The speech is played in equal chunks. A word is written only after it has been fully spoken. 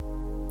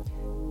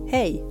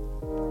Hej!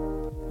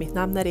 Mitt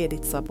namn är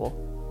Edith Sabo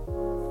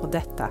och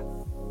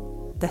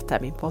detta är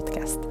min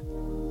podcast.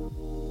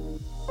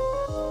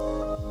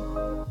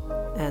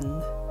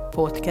 En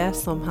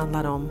podcast som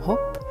handlar om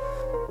hopp,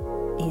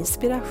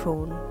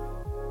 inspiration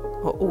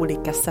och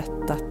olika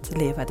sätt att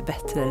leva ett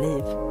bättre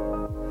liv.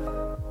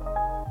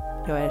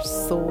 Jag är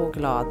så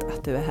glad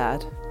att du är här.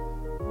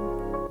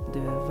 Du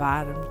är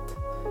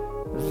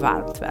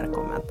varmt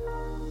välkommen.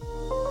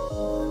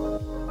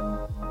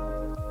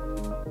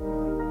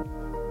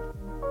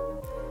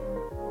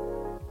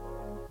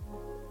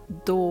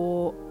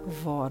 Då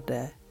var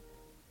det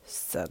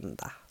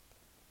söndag.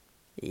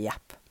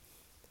 Japp.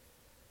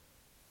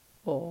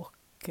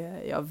 Och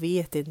jag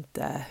vet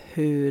inte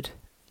hur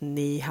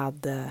ni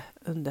hade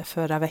under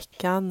förra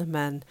veckan,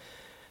 men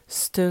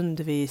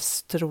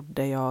stundvis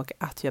trodde jag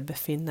att jag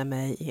befinner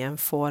mig i en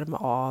form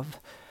av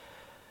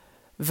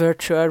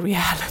virtual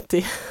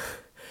reality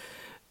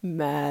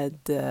med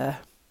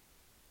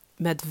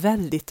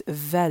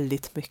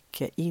väldigt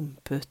mycket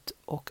input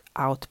och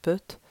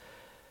output.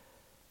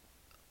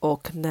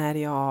 Och när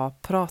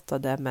jag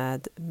pratade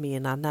med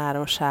mina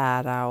nära och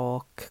kära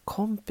och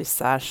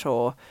kompisar,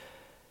 så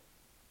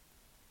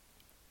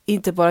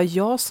inte bara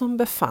jag som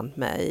befann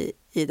mig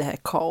i det här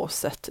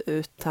kaoset,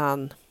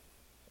 utan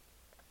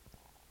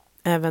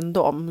även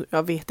de.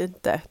 Jag vet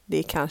inte, det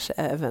är kanske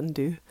även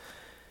du.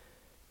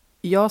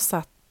 Jag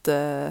satt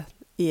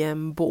i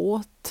en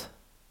båt,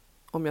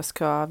 om jag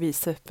ska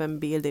visa upp en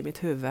bild i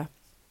mitt huvud.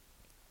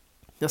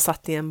 Jag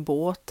satt i en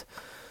båt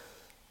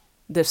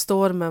där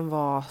stormen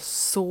var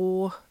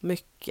så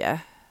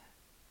mycket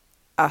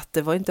att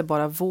det var inte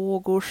bara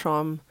vågor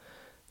som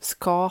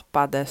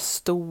skapade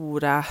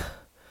stora,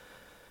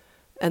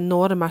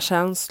 enorma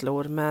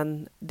känslor,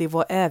 men det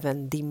var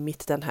även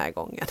dimmigt den här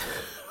gången.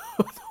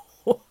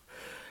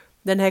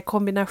 Den här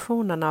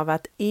kombinationen av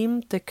att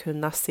inte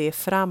kunna se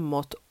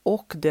framåt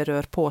och det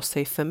rör på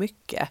sig för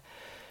mycket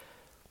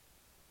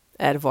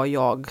är vad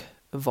jag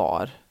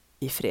var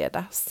i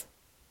fredags.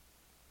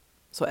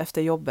 Så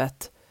efter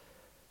jobbet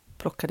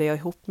plockade jag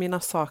ihop mina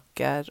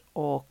saker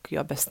och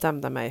jag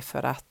bestämde mig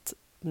för att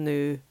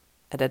nu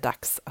är det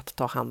dags att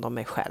ta hand om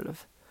mig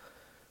själv.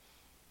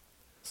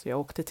 Så jag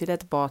åkte till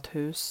ett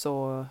badhus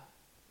och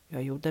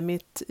jag gjorde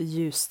mitt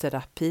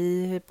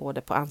ljusterapi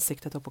både på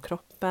ansiktet och på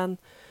kroppen.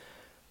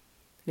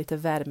 Lite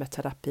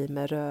värmeterapi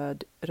med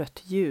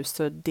rött ljus,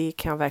 så det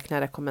kan jag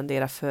verkligen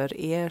rekommendera för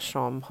er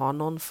som har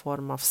någon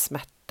form av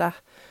smärta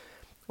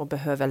och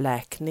behöver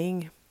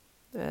läkning.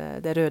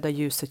 Det röda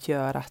ljuset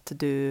gör att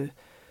du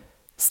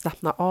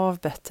slappnar av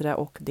bättre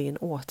och din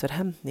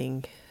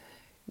återhämtning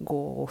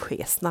går och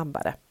sker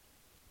snabbare.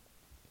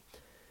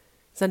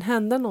 Sen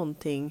hände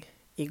någonting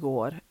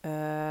igår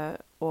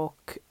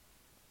och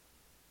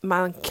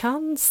man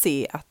kan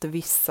se att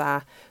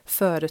vissa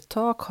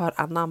företag har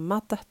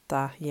anammat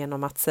detta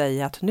genom att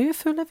säga att nu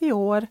fyller vi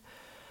år.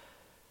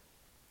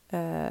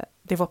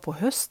 Det var på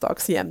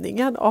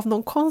höstdagjämningen. Av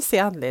någon konstig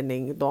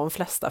anledning, de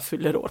flesta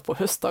fyller år på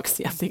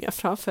höstdagjämningen,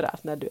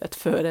 framförallt när du är ett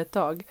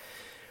företag.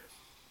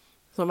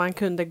 Så man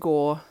kunde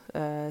gå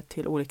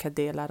till olika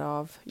delar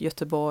av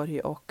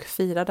Göteborg och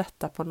fira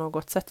detta på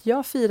något sätt.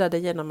 Jag firade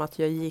genom att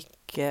jag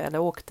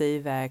åkte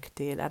iväg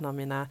till en av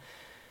mina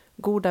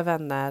goda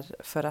vänner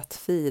för att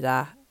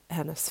fira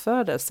hennes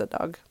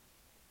födelsedag.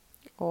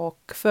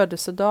 Och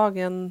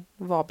födelsedagen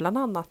var bland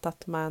annat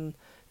att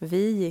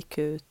vi gick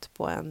ut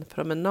på en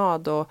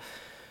promenad, och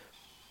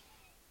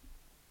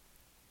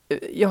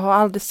jag har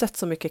aldrig sett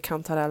så mycket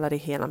kantareller i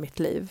hela mitt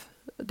liv.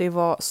 Det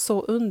var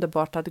så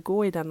underbart att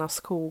gå i denna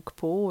skog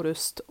på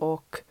Orust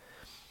och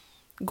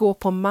gå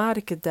på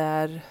mark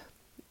där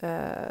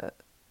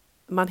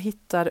man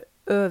hittar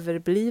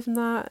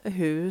överblivna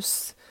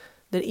hus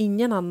där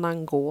ingen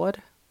annan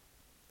går.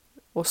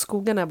 Och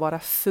skogen är bara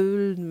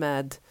full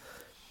med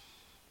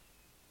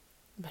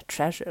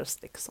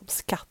treasures, liksom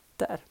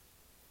skatter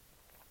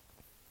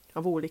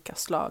av olika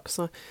slag.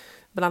 Så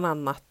bland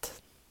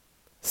annat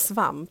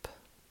svamp.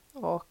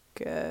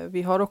 Och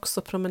vi har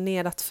också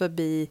promenerat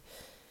förbi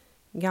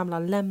gamla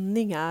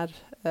lämningar,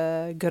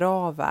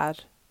 gravar.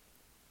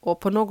 Och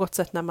på något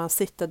sätt när man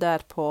sitter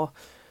där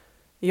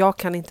jag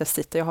kan inte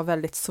sitta, jag har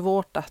väldigt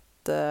svårt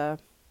att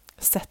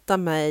sätta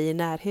mig i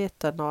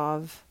närheten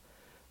av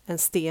en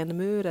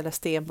stenmur eller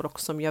stenblock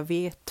som jag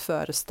vet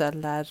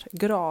föreställer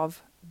grav,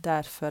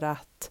 därför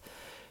att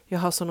jag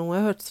har så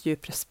oerhört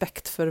djup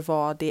respekt för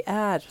vad det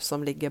är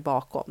som ligger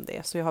bakom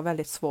det. Så jag har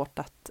väldigt svårt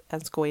att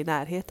ens gå i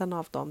närheten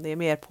av dem. Det är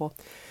mer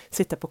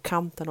sitta på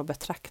kanten och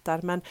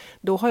betraktar. Men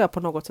då har jag på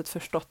något sätt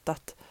förstått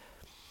att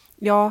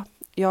jag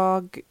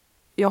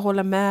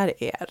håller med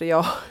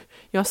er.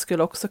 Jag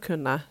skulle också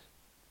kunna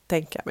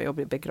tänka mig att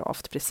bli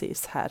begravd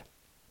precis här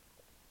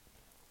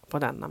på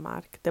denna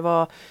mark. Det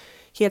var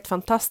helt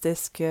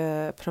fantastisk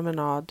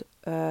promenad.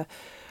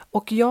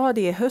 Och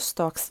det är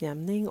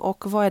höstdagjämning.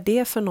 Och vad är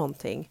det för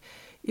någonting?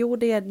 Jo,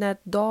 det är när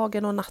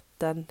dagen och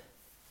natten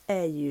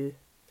är ju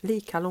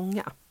lika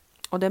långa.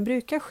 Och den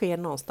brukar ske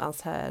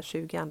någonstans här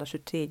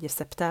 22-23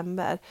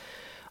 september.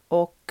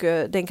 Och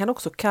den kan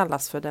också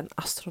kallas för den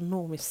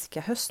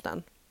astronomiska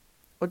hösten.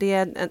 Och det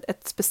är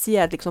ett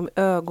speciellt liksom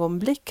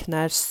ögonblick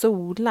när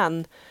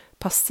solen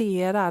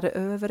passerar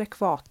över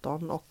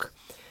ekvatorn och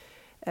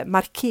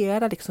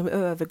markerar liksom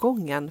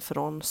övergången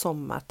från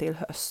sommar till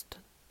höst.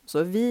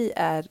 Så vi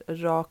är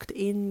rakt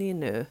in i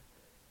nu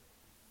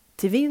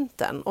till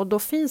vintern, och då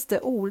finns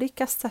det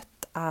olika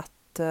sätt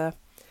att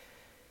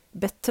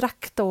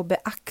betrakta och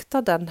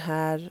beakta den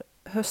här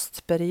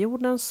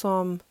höstperioden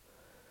som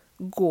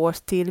går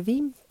till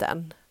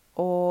vintern.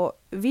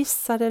 Och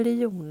vissa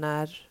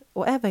religioner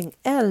och även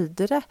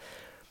äldre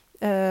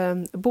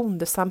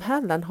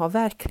bondesamhällen har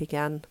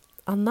verkligen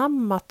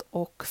anammat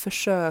och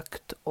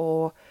försökt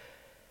att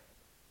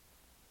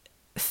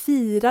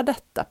fira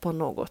detta på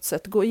något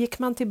sätt. Gick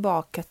man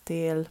tillbaka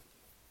till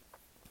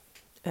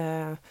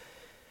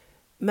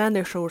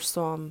människor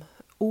som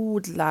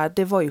odlar,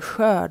 det var ju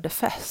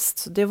skördefest.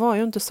 Så det var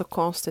ju inte så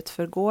konstigt,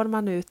 för går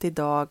man ut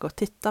idag och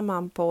tittar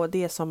man på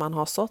det som man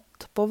har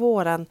sått på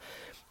våren,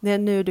 det är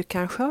nu du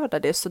kan skörda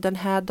det. Så den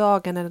här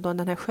dagen, eller då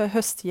den här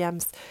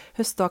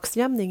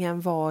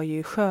höstdagjämningen var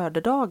ju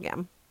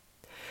skördedagen.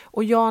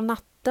 Och ja,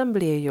 natten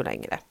blir ju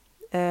längre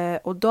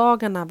och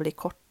dagarna blir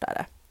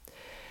kortare.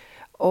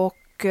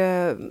 Och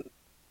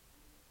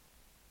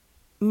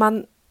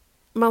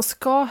man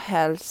ska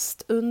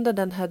helst under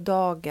den här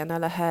dagen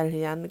eller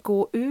helgen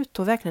gå ut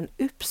och verkligen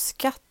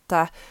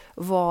uppskatta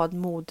vad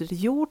Moder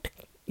Jord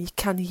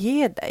kan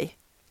ge dig.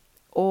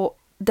 Och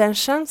den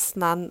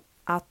känslan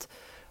att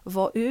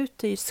vara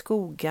ute i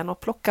skogen och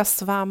plocka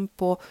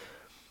svamp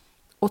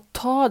och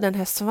ta den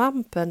här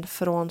svampen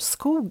från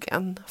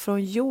skogen,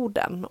 från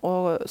jorden,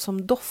 och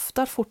som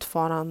doftar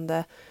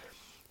fortfarande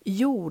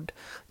jord.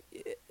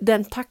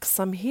 Den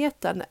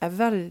tacksamheten är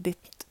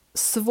väldigt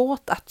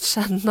svårt att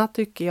känna,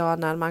 tycker jag,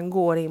 när man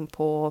går in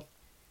på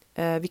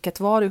vilket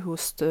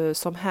varuhus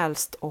som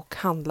helst och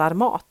handlar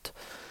mat.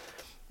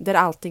 Där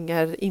allting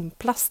är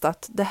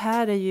inplastat. Det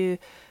här är ju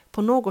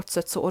på något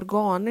sätt så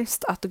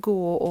organiskt att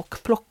gå och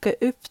plocka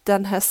upp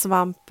den här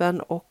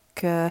svampen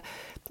och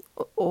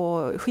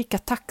skicka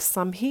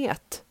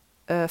tacksamhet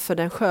för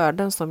den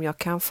skörden som jag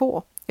kan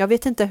få. Jag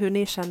vet inte hur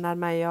ni känner,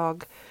 men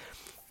jag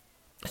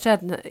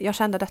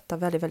kände detta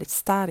väldigt, väldigt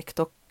starkt,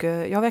 och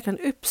jag har verkligen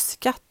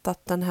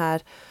uppskattat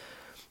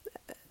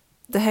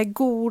det här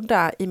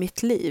goda i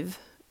mitt liv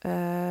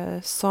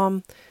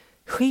som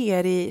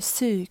sker i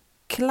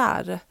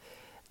cyklar.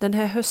 Den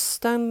här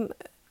hösten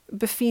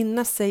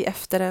befinner sig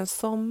efter en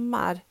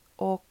sommar,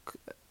 och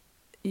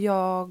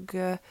jag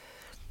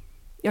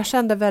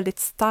kände väldigt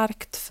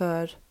starkt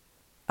för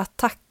att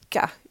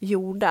tacka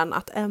jorden,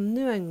 att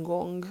ännu en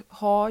gång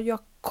har jag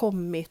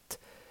kommit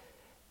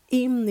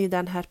in i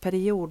den här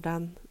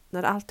perioden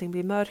när allting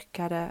blir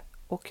mörkare,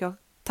 och jag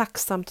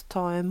tacksamt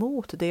tar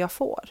emot det jag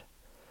får.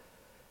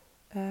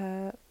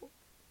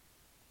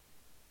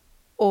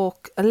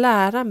 Och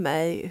lära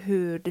mig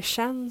hur det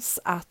känns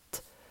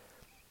att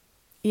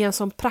i en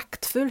sån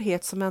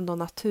praktfullhet som ändå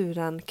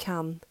naturen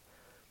kan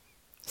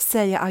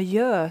säga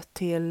adjö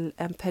till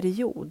en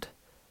period.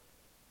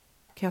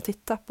 Kan jag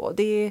titta på.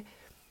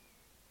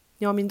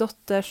 Min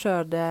dotter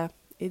körde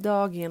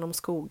idag genom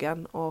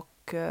skogen, och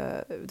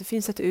det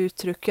finns ett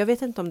uttryck, jag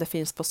vet inte om det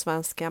finns på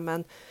svenska,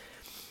 men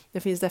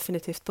det finns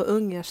definitivt på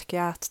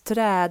ungerska, att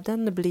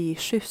träden blir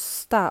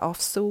kyssta av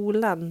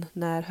solen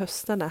när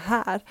hösten är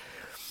här.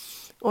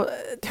 Och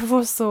det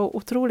var så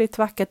otroligt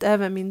vackert.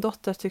 Även min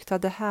dotter tyckte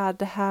att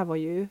det här var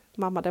ju,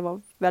 mamma, det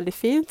var väldigt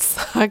fint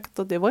sagt,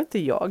 och det var inte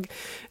jag.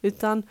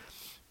 Utan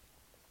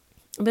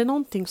det är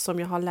någonting som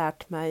jag har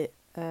lärt mig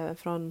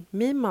från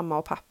min mamma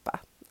och pappa.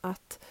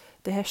 Att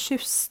det här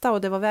kyssta,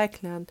 och det var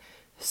verkligen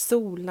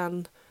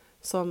solen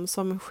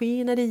som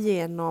skiner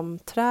igenom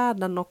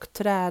träden, och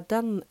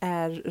träden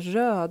är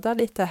röda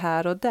lite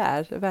här och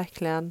där.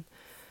 Verkligen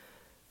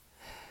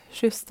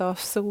kyssta av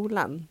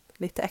solen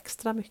lite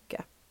extra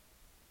mycket.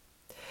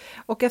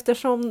 Och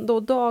eftersom då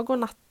dag och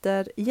natt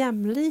är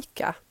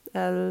jämlika,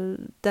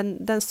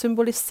 den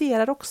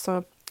symboliserar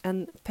också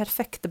en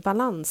perfekt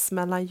balans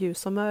mellan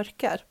ljus och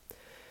mörker.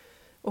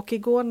 Och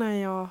igår när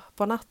jag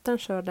på natten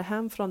körde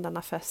hem från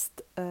denna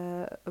fest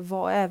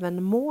var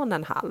även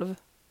månen halv.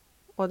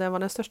 Och det var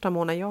den största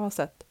månen jag har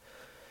sett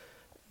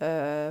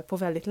på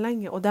väldigt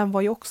länge. Och den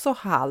var ju också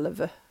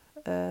halv.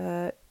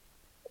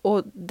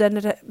 Och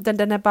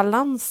den här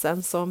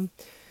balansen som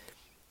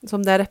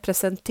det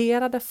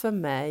representerade för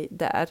mig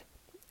där,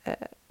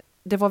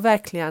 det var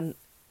verkligen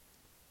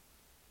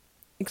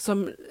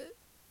liksom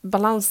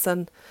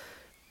balansen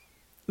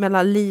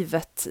mellan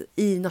livet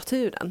i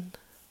naturen.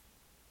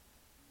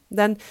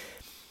 Den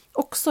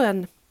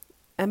också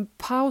en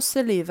paus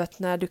i livet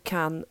när du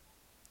kan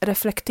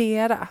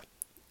reflektera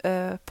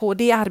på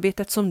det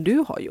arbetet som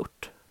du har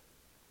gjort.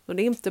 Och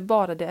det är inte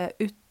bara det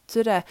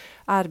yttre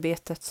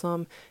arbetet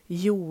som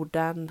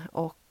jorden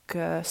och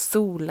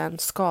solen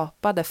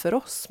skapade för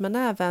oss, men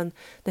även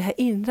det här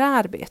inre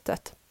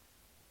arbetet.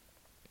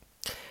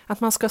 Att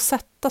man ska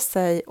sätta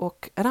sig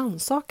och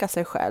rannsaka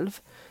sig själv,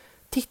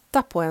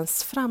 titta på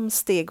ens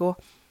framsteg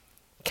och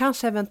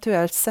kanske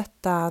eventuellt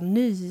sätta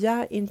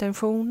nya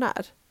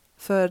intentioner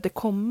för det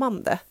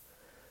kommande.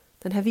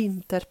 den här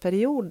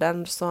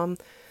vinterperioden som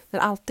när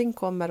allting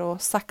kommer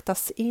att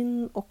saktas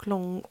in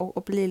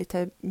och bli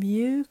lite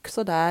mjuk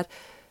sådär,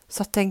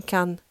 så att den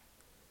kan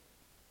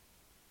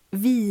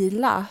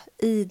vila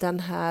i den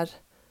här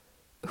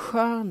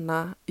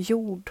sköna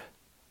jord.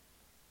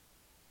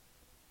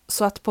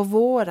 Så att på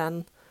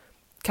våren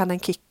kan den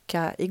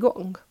kicka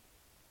igång.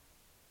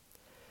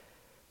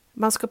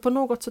 Man ska på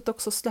något sätt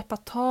också släppa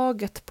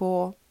taget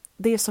på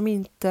det som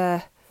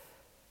inte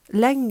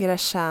längre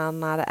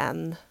tjänar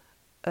en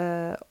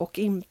och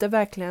inte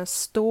verkligen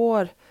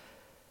står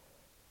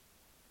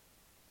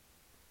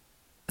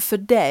för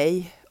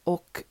dig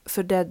och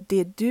för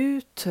det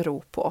du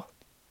tror på.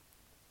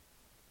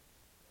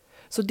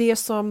 Så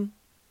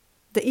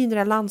det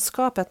inre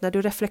landskapet, när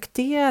du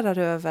reflekterar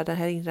över det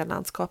här inre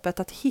landskapet,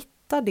 att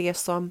hitta det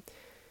som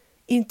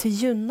inte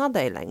gynnar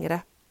dig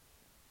längre.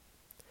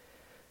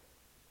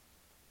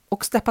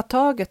 Och släppa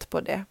taget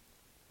på det.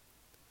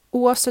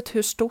 Oavsett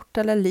hur stort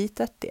eller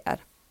litet det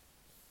är.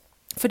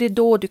 För det är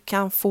då du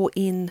kan få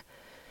in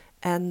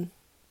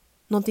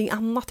någonting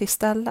annat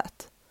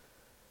istället.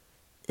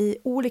 I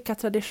olika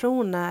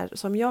traditioner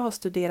som jag har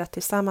studerat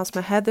tillsammans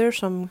med Heather,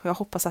 som jag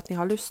hoppas att ni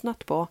har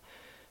lyssnat på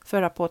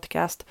förra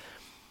podcast,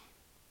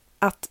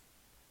 att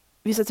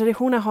vissa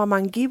traditioner har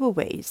man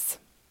giveaways.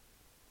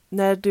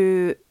 När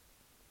du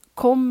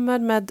kommer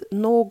med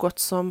något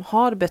som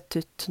har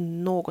betytt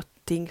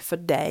någonting för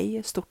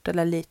dig, stort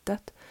eller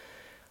litet,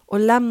 och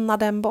lämnar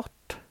den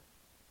bort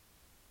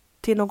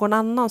till någon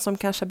annan som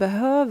kanske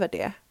behöver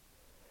det.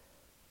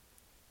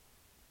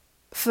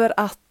 För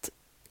att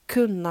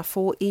kunna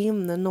få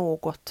in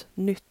något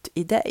nytt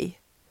i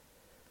dig.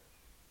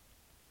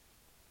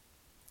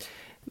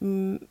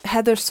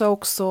 Heather sa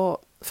också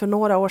för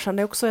några år sedan,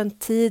 det är också en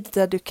tid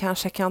där du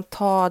kanske kan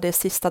ta det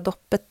sista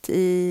doppet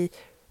i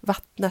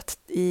vattnet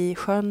i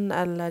sjön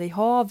eller i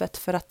havet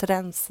för att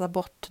rensa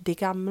bort det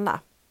gamla.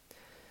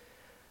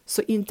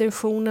 Så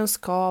intentionen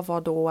ska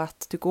vara då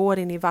att du går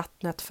in i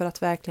vattnet för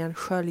att verkligen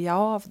skölja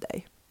av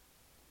dig.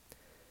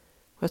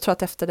 Och jag tror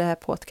att efter det här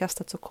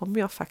podcastet så kommer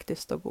jag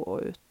faktiskt att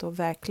gå ut och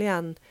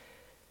verkligen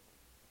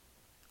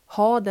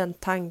ha den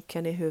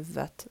tanken i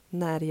huvudet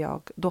när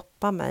jag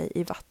doppar mig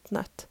i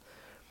vattnet.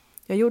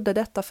 Jag gjorde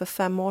detta för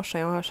 5 år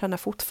sedan och jag känner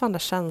fortfarande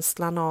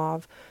känslan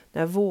av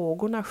när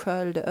vågorna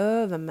sköljde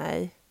över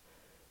mig.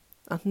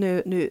 Att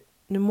nu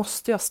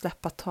måste jag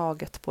släppa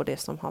taget på det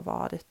som har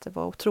varit. Det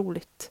var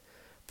otroligt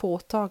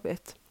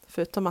påtagligt.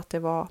 Förutom att det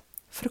var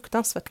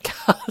fruktansvärt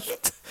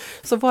kallt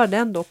så var det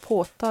ändå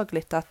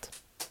påtagligt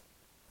att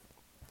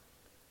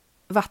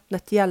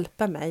vattnet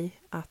hjälper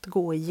mig att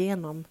gå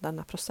igenom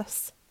denna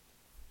process.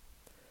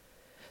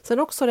 Sen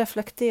också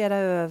reflektera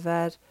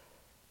över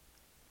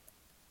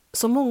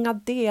så många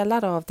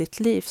delar av ditt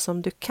liv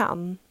som du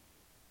kan.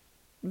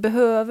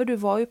 Behöver du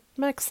vara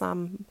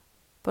uppmärksam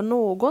på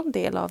någon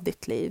del av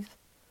ditt liv?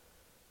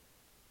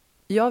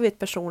 Jag vet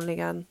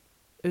personligen,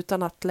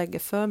 utan att lägga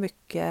för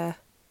mycket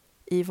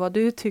i vad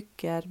du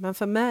tycker, men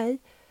för mig,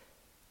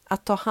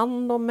 att ta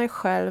hand om mig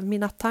själv,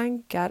 mina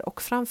tankar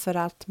och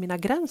framförallt mina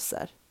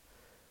gränser,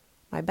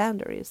 my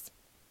boundaries,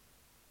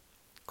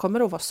 kommer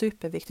att vara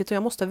superviktigt och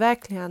jag måste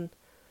verkligen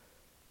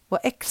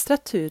vara extra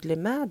tydlig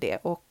med det,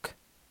 och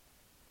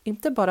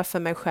inte bara för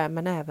mig själv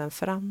men även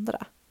för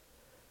andra.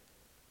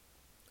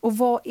 Och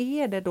vad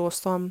är det då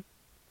som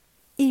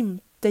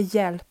inte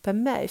hjälper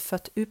mig för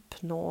att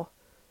uppnå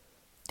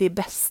det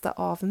bästa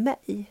av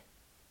mig?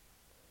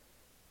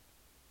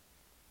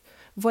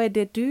 Vad är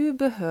det du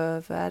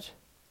behöver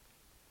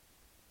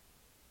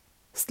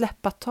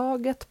släppa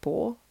taget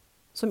på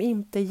som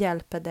inte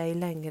hjälper dig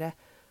längre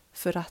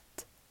för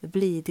att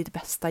bli ditt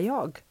bästa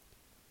jag?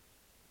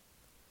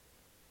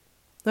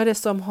 När det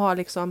som har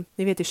liksom,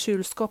 ni vet i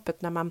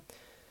kylskåpet när man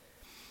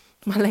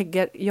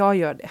lägger, jag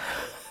gör det.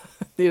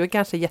 Du är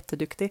kanske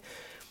jätteduktig.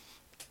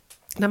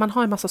 När man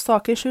har en massa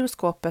saker i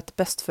kylskåpet,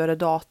 bäst före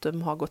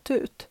datum har gått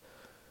ut.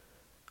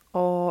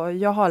 Och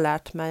jag har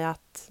lärt mig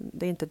att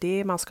det är inte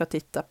det man ska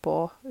titta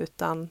på,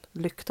 utan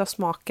lukta,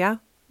 smaka.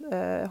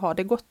 Har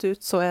det gått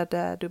ut så är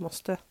det, du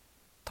måste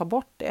ta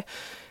bort det.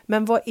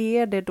 Men vad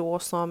är det då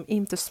som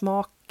inte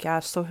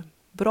smakar så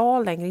bra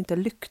längre, inte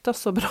luktar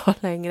så bra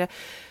längre,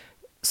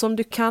 som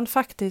du kan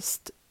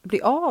faktiskt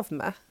bli av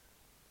med?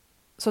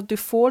 Så att du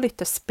får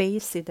lite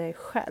space i dig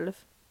själv.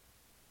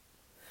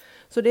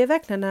 Så det är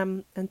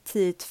verkligen en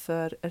tid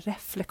för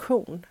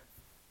reflektion.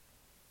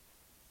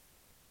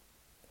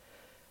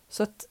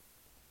 Så att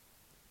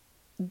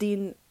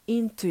din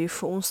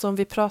intuition, som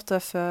vi pratade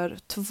för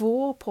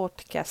 2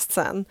 podcast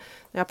sen,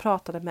 när jag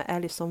pratade med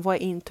Ellison, vad är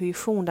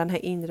intuition? Den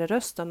här inre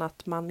rösten,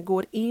 att man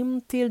går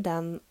in till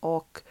den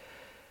och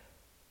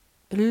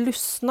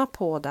lyssnar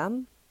på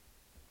den.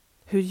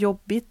 Hur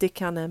jobbigt det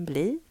kan än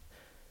bli.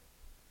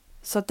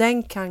 Så att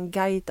den kan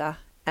guida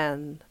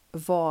en,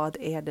 vad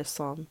är det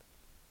som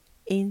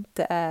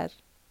inte är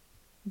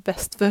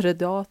bäst före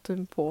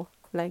datum på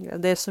längre.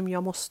 Det som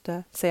jag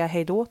måste säga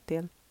hej då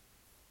till.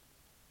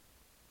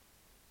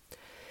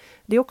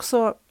 Det är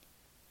också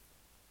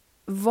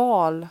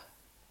val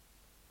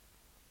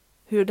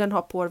Hur den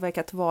har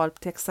påverkat val,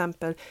 till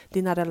exempel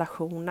dina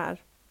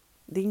relationer,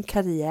 din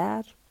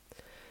karriär.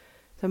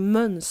 Så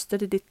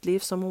mönster i ditt liv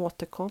som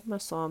återkommer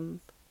som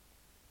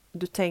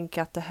du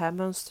tänker att det här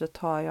mönstret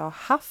har jag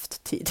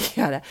haft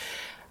tidigare.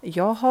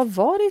 Jag har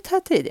varit här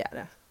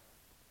tidigare.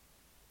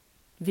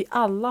 Vi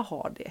alla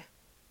har det.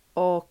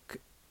 Och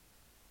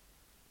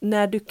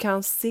när du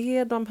kan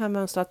se de här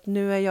mönstren, att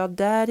nu är jag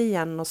där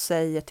igen och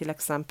säger till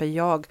exempel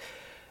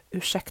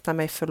ursäkta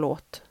mig,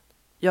 förlåt.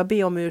 Jag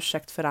ber om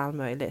ursäkt för allt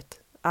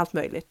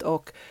möjligt.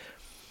 Och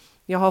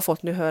jag har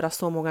fått nu höra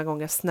så många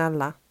gånger,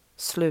 snälla,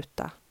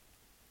 sluta.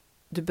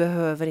 Du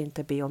behöver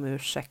inte be om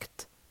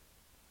ursäkt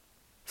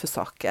för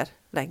saker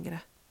längre.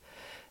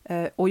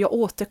 Och jag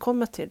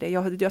återkommer till det.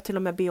 Jag till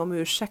och med ber om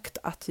ursäkt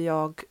att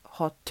jag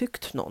har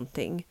tyckt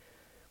någonting.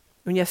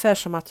 Ungefär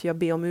som att jag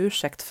ber om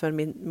ursäkt för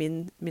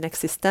min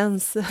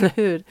existens, eller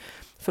hur?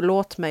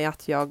 Förlåt mig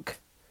att jag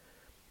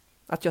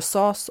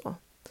sa så.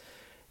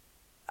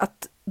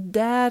 Att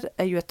där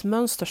är ju ett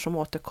mönster som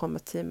återkommer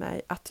till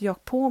mig. Att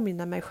jag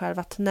påminner mig själv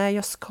att nej,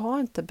 jag ska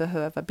inte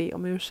behöva be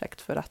om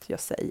ursäkt för att jag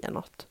säger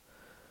något.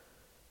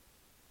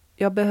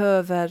 Jag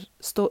behöver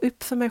stå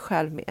upp för mig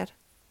själv mer.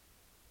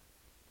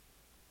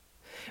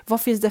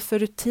 Vad finns det för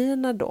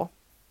rutiner då?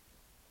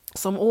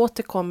 Som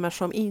återkommer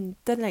som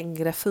inte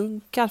längre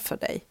funkar för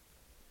dig.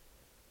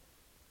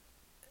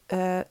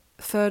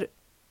 För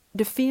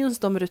det finns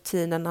de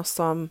rutinerna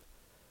som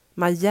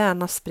man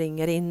gärna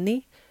springer in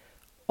i.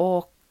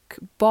 Och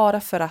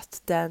bara för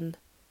att den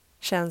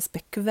känns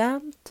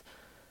bekvämt.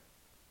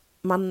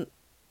 Man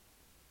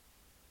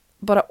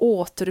bara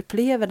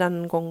återupplever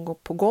den gång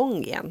på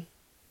gång igen.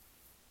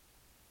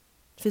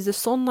 Finns det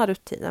sådana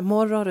rutiner,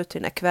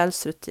 morgonrutiner,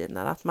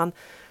 kvällsrutiner, att man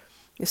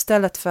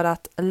istället för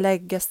att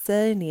lägga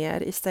sig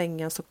ner i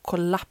sängen så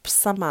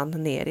kollapsar man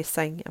ner i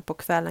sängen på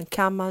kvällen.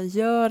 Kan man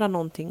göra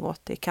någonting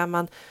åt det? Kan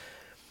man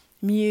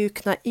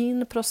mjukna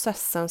in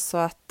processen så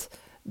att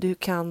du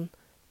kan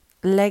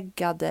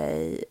lägga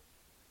dig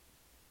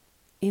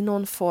i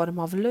någon form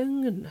av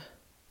lugn?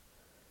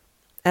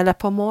 Eller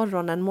på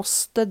morgonen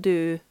måste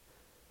du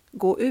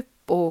gå upp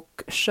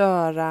och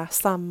köra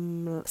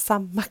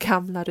samma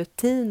gamla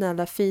rutin,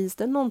 eller finns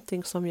det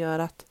någonting som gör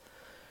att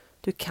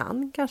du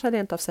kan kanske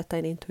rent av sätta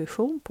in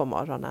intuition på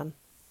morgonen,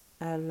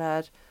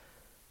 eller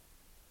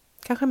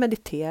kanske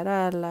meditera,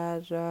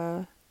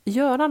 eller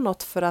göra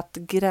något för att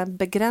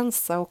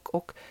begränsa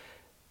och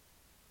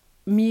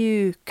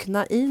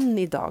mjukna in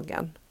i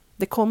dagen.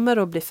 Det kommer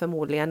att bli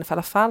förmodligen, i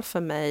alla fall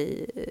för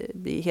mig,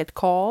 bli helt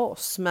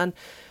kaos, men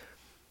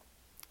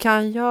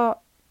kan jag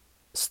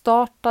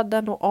starta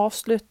den och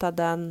avsluta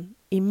den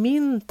i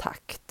min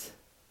takt,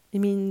 i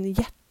min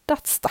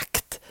hjärtats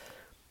takt,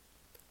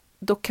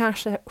 då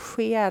kanske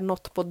sker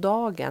något på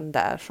dagen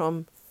där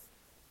som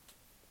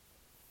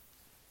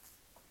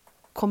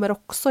kommer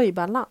också i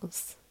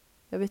balans.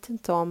 Jag vet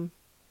inte om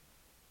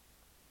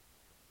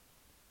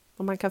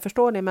man kan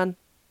förstå det, men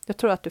jag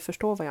tror att du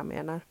förstår vad jag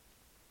menar.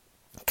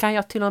 Kan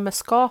jag till och med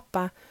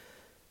skapa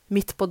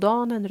mitt på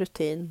dagen en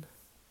rutin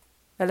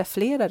eller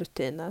flera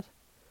rutiner?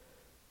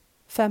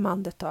 5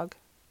 andetag.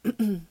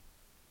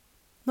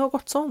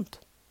 Något sånt.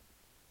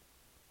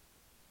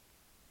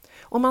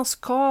 Och man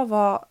ska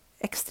vara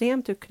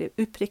extremt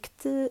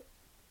uppriktig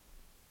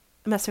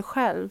med sig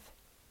själv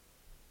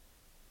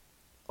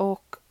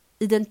och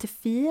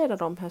identifiera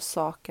de här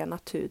sakerna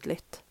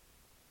tydligt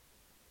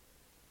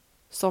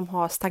som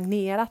har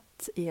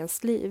stagnerat i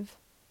ens liv.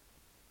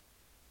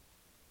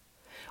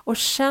 Och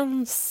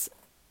känns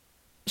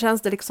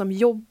det liksom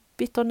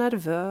jobbigt och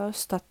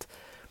nervöst att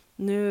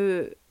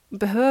nu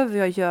behöver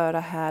jag göra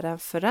här en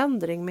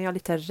förändring, men jag är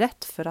lite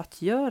rädd för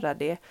att göra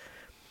det.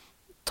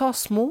 Ta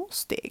små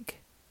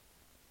steg.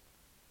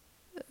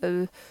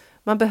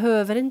 Man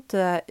behöver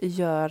inte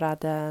göra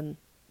det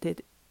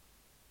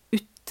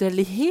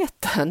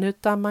ytterligheten,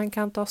 utan man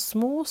kan ta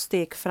små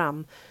steg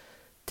fram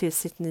till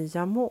sitt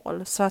nya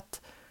mål. Så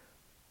att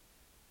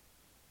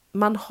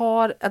man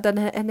har den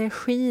här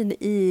energin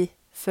i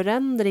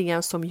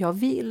förändringen som jag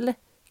vill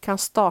kan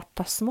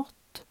starta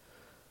smått.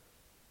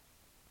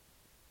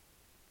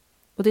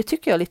 Och det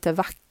tycker jag är lite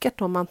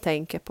vackert om man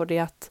tänker på det,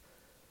 att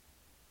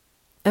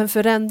en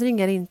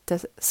förändring är inte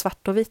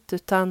svart och vitt,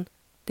 utan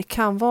det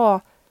kan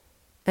vara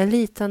en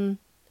liten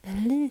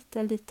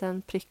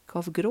prick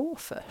av grå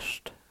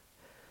först.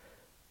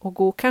 Och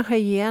gå kanske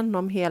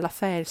igenom hela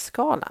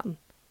färgskalan.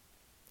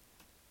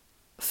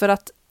 För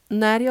att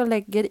när jag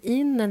lägger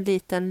in en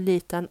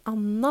liten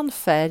annan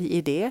färg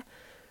i det,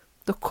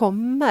 då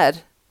kommer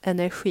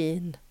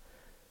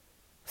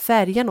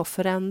färgen att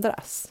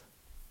förändras.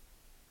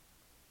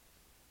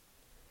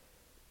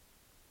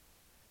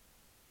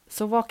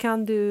 Så vad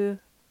kan du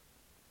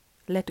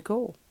let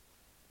go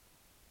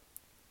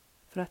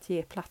för att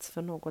ge plats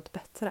för något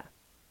bättre?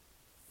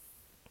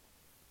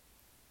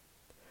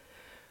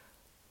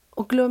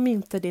 Och glöm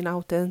inte din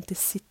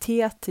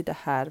autenticitet i det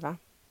här, va?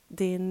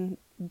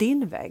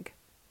 Din väg.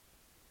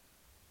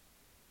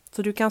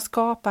 Så du kan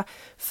skapa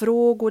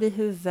frågor i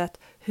huvudet.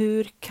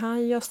 Hur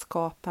kan jag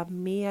skapa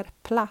mer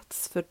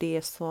plats för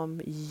det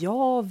som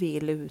jag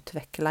vill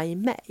utveckla i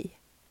mig?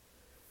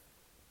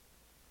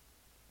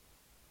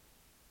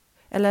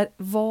 Eller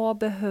vad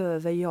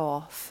behöver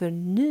jag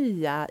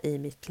förnya i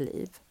mitt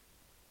liv?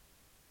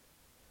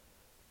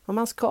 Och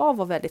man ska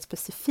vara väldigt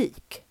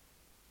specifik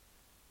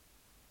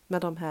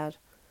med de här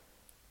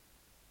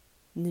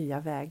nya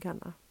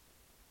vägarna.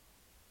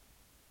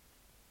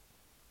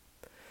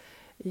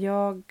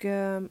 Jag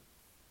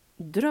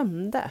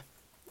drömde,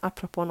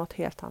 apropå något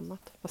helt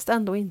annat, fast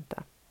ändå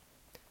inte.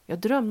 Jag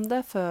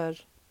drömde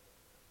för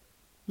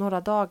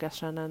några dagar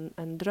sedan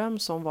en dröm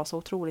som var så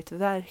otroligt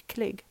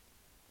verklig.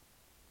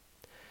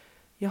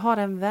 Jag har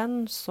en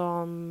vän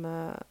som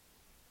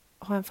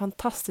har en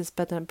fantastisk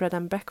bread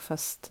and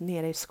breakfast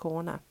nere i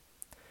Skåne,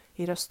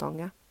 i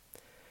Röstånga.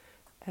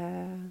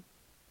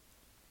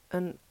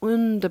 En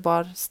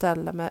underbar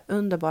ställe med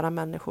underbara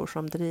människor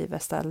som driver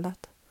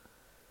stället.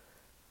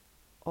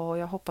 Och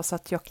jag hoppas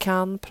att jag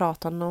kan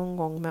prata någon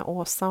gång med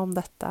Åsa om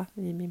detta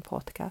i min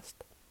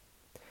podcast.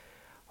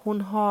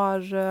 Hon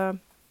har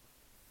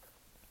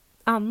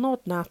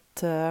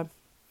anordnat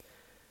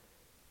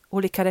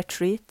olika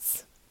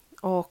retreats.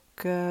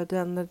 Och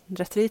den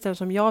retreaten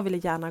som jag ville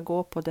gärna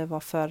gå på, det var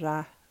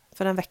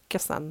för en vecka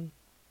sedan.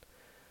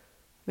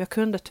 Jag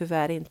kunde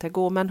tyvärr inte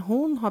gå, men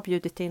hon har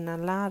bjudit in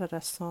en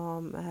lärare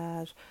som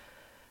är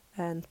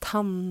en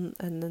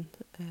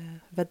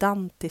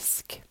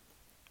vedantisk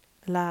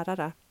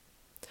lärare.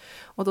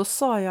 Och då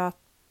sa jag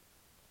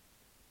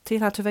till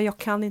henne, tyvärr jag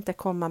kan inte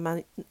komma,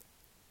 men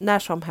när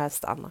som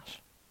helst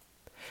annars.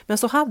 Men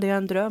så hade jag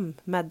en dröm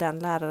med den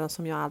läraren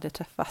som jag aldrig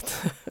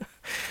träffat.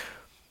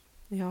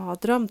 Jag har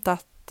drömt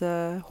att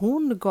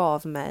hon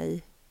gav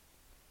mig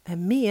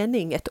en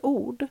mening, ett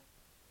ord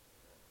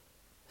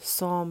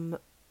som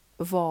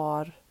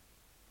var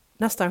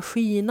nästan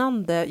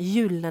skinande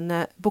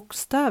gyllene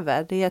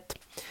bokstäver. Det är ett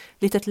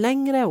litet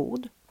längre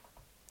ord.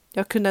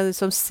 Jag kunde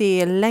liksom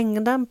se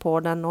längden på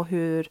den och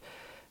hur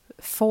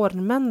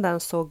formen den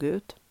såg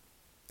ut.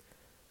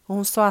 Och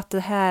hon sa att det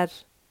här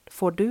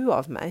får du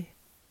av mig.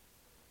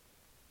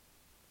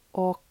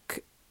 Och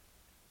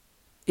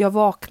jag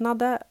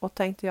vaknade och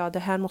tänkte det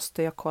här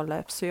måste jag kolla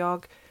upp. Så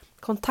jag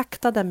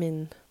kontaktade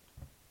min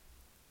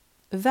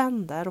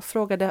vän där och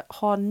frågade,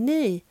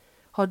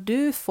 har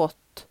du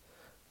fått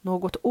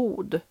något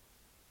ord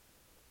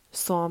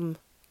som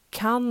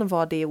kan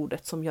vara det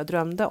ordet som jag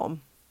drömde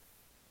om?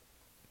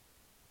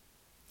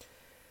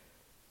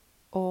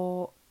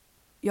 Och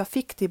jag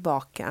fick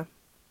tillbaka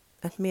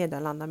ett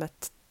meddelande med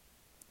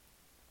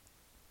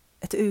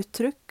ett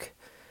uttryck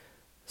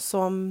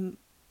som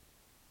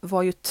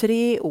var ju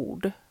 3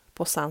 ord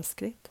på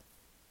sanskrit.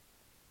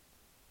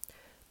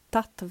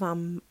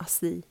 Tattvam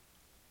asi.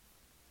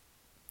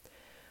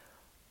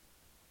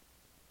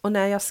 Och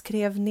när jag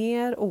skrev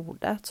ner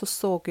ordet så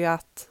såg jag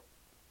att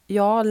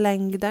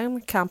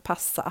längden kan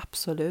passa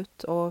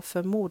absolut och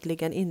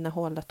förmodligen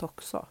innehållet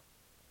också.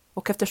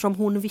 Och eftersom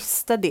hon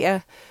visste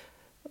det,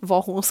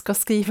 vad hon ska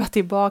skriva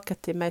tillbaka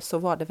till mig, så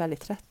var det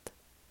väldigt rätt.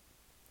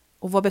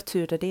 Och vad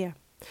betyder det?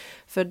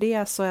 För det är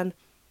alltså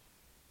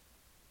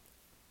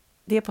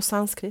det är på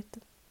sanskrit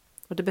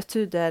och det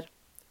betyder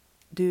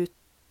du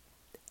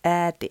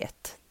är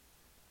det.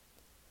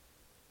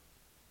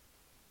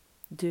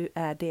 Du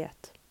är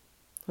det.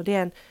 Och det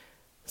är en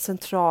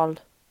central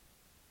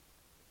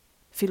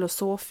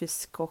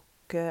filosofisk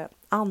och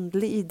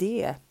andlig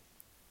idé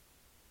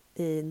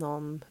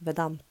inom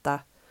Vedanta,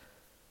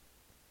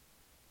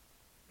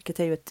 vilket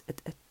är ju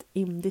ett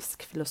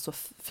indisk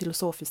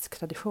filosofisk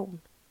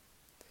tradition.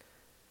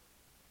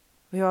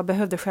 Och jag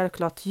behövde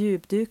självklart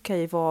djupdyka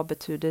i vad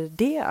betyder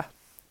det?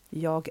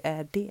 Jag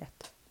är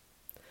det.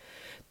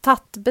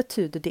 Tat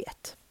betyder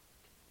det.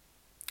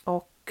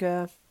 Och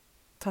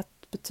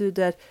tat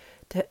betyder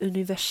den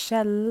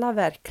universella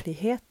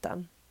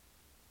verkligheten.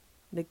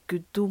 Det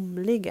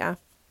gudomliga.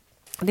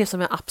 Det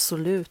som är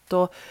absolut.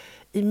 Och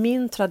i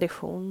min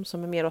tradition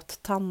som är mer åt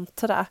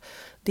tantra,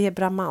 det är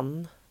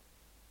Brahman.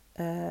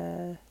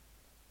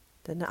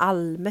 Den är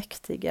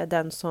allmäktige,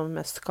 den som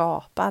är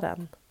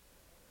skaparen.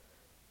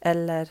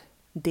 Eller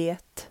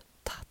det,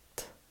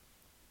 tat.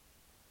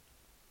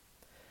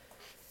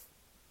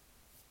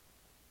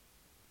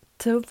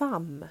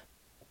 Tvam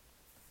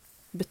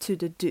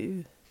betyder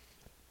du.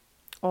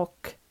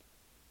 Och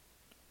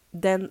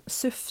den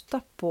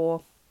syftar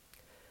på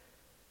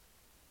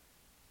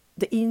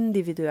det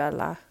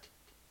individuella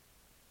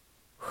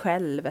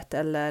självet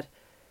eller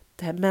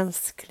det här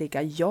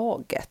mänskliga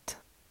jaget.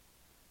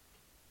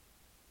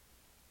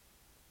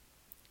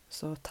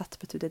 Så tat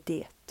betyder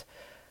det.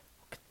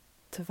 Och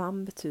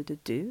tvam betyder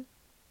du.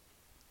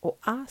 Och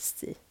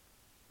asi,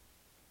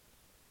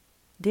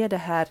 det är det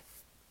här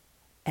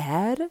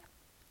är.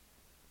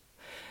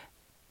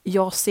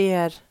 Jag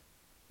ser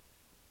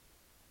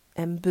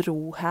en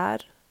bro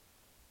här.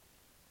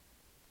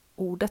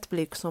 Ordet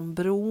blir som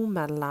bro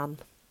mellan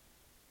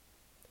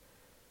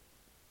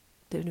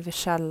det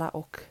universella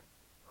och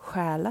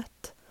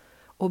själet.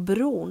 Och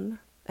bron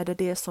är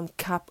det som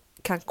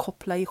kan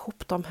koppla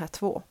ihop de här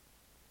två.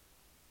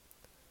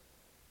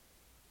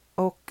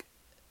 Och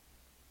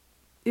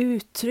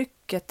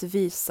uttrycket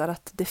visar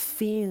att det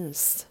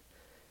finns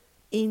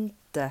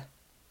inte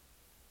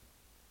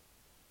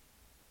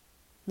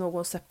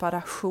någon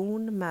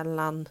separation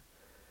mellan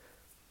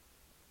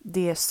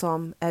det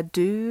som är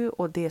du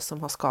och det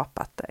som har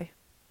skapat dig.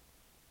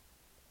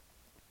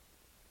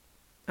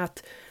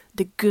 Att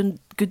det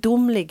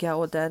gudomliga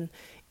och den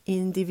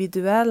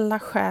individuella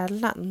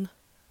själen,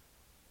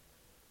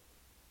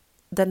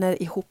 den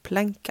är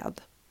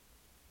ihoplänkad.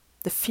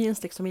 Det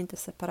finns liksom inte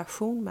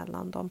separation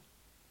mellan dem.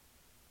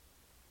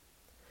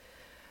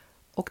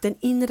 Och den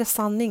inre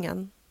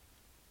sanningen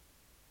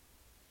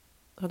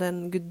och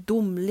den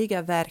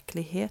gudomliga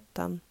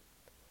verkligheten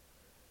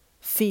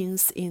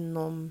finns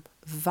inom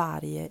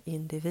varje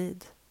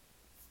individ.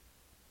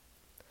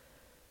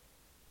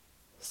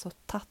 Så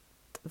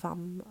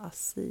tattvam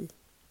asi.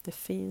 Det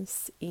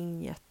finns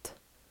ingen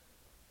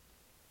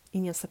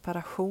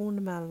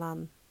separation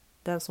mellan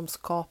den som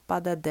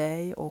skapade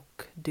dig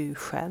och du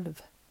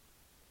själv.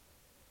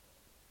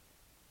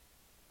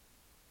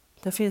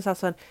 Det finns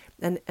alltså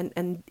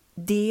en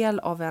del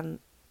av en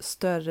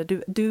större...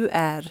 Du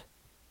är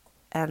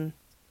en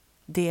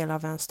del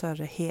av en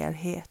större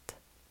helhet.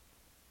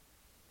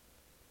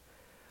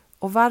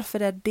 Och varför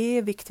är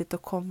det viktigt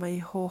att komma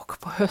ihåg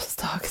på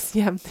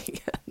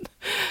höstdagjämningen?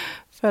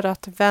 För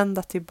att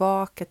vända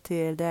tillbaka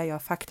till det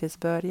jag faktiskt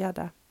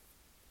började.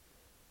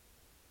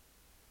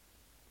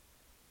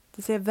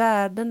 Du ser,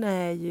 världen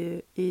är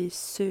ju i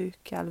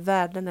cykel,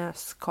 världen är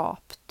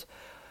skapt.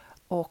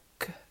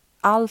 Och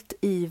allt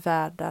i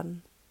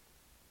världen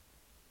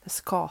är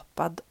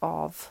skapad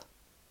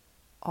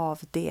av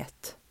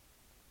det.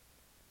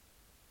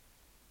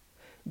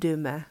 Du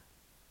med.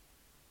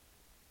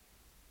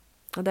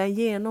 Och där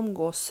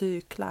genomgår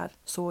cyklar,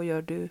 så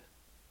gör du.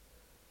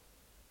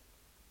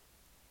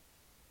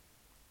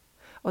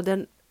 Och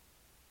den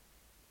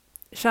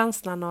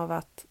känslan av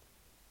att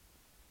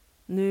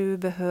nu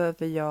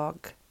behöver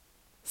jag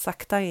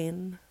sakta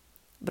in,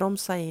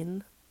 bromsa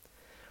in,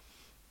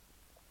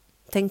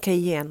 tänka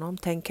igenom,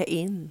 tänka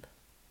in.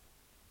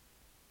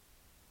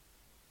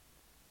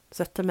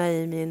 Sätta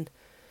mig i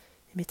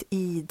mitt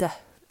ide,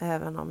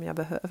 även om jag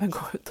behöver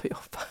gå ut och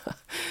jobba.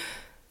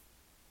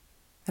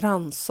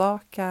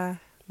 Rannsaka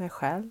mig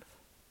själv.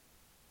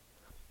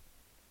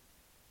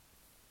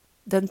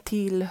 Den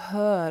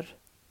tillhör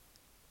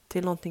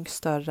till någonting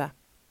större.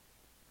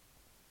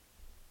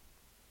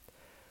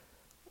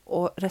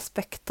 Och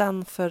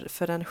respekten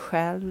för en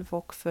själv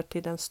och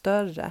till den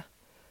större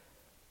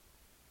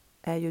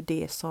är ju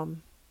det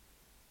som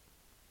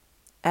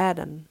är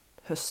den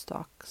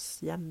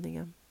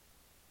höstdagsjämningen.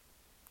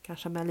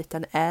 Kanske med en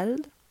liten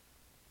eld.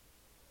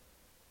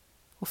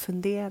 Och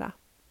fundera.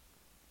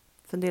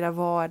 Fundera,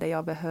 vad är det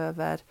jag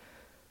behöver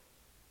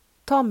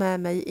ta med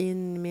mig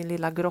in i min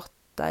lilla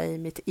grotta, i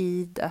mitt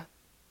ide.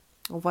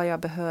 Och vad jag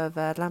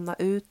behöver lämna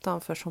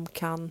utanför som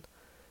kan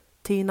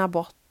tina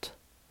bort.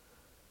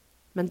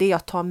 Men det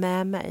jag tar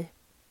med mig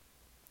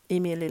i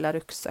min lilla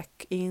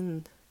ryggsäck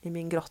in i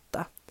min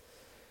grotta,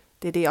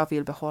 det är det jag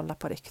vill behålla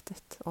på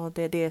riktigt. Och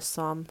det är det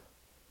som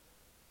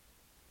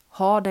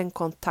har den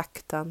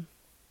kontakten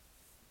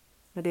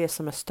med det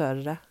som är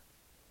större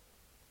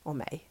om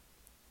mig.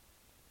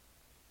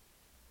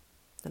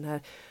 Den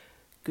här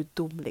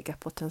gudomliga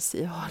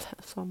potentialen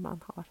som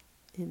man har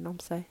inom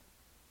sig.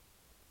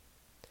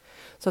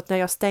 Så att när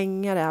jag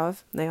stänger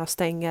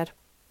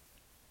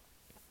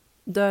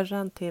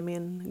dörren till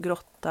min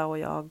grotta och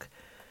jag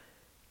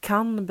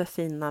kan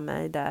befinna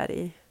mig där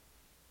i,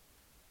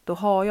 då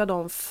har jag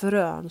de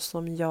frön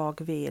som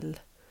jag vill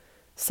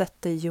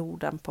sätta i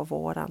jorden på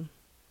våren.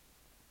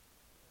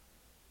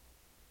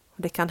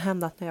 Och det kan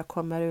hända att när jag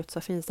kommer ut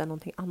så finns det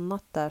någonting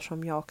annat där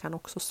som jag kan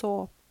också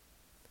så.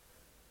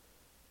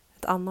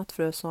 Ett annat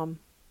frö som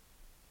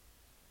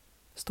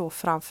står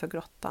framför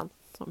grottan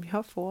som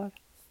jag får.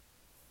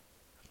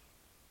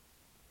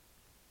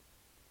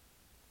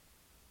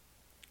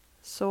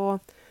 Så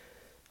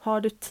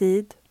har du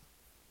tid,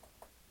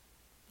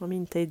 om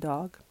inte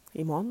idag,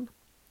 imorgon.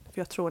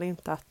 För jag tror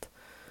inte att,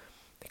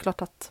 det är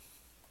klart att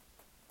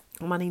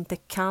om man inte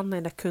kan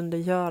eller kunde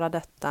göra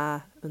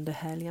detta under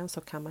helgen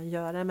så kan man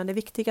göra det. Men det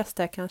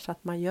viktigaste är kanske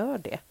att man gör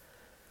det.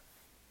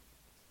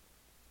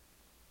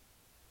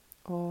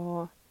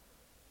 Och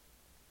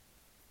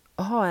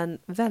ha en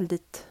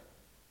väldigt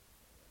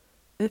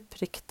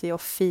uppriktig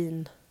och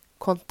fin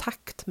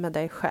kontakt med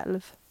dig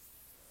själv.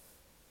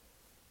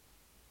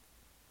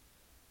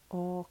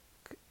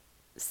 Och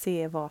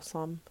se vad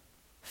som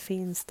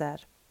finns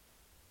där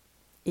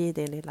i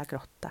din lilla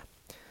grotta,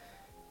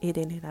 i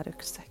din lilla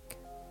ryggsäck.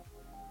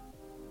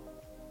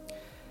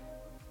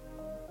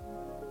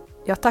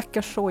 Jag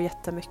tackar så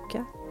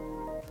jättemycket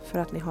för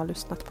att ni har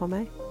lyssnat på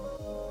mig.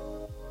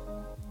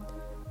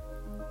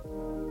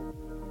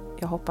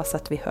 Jag hoppas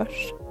att vi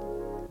hörs.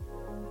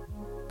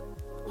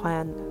 Ha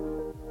en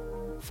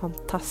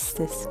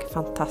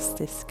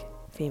fantastisk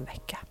fin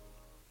vecka.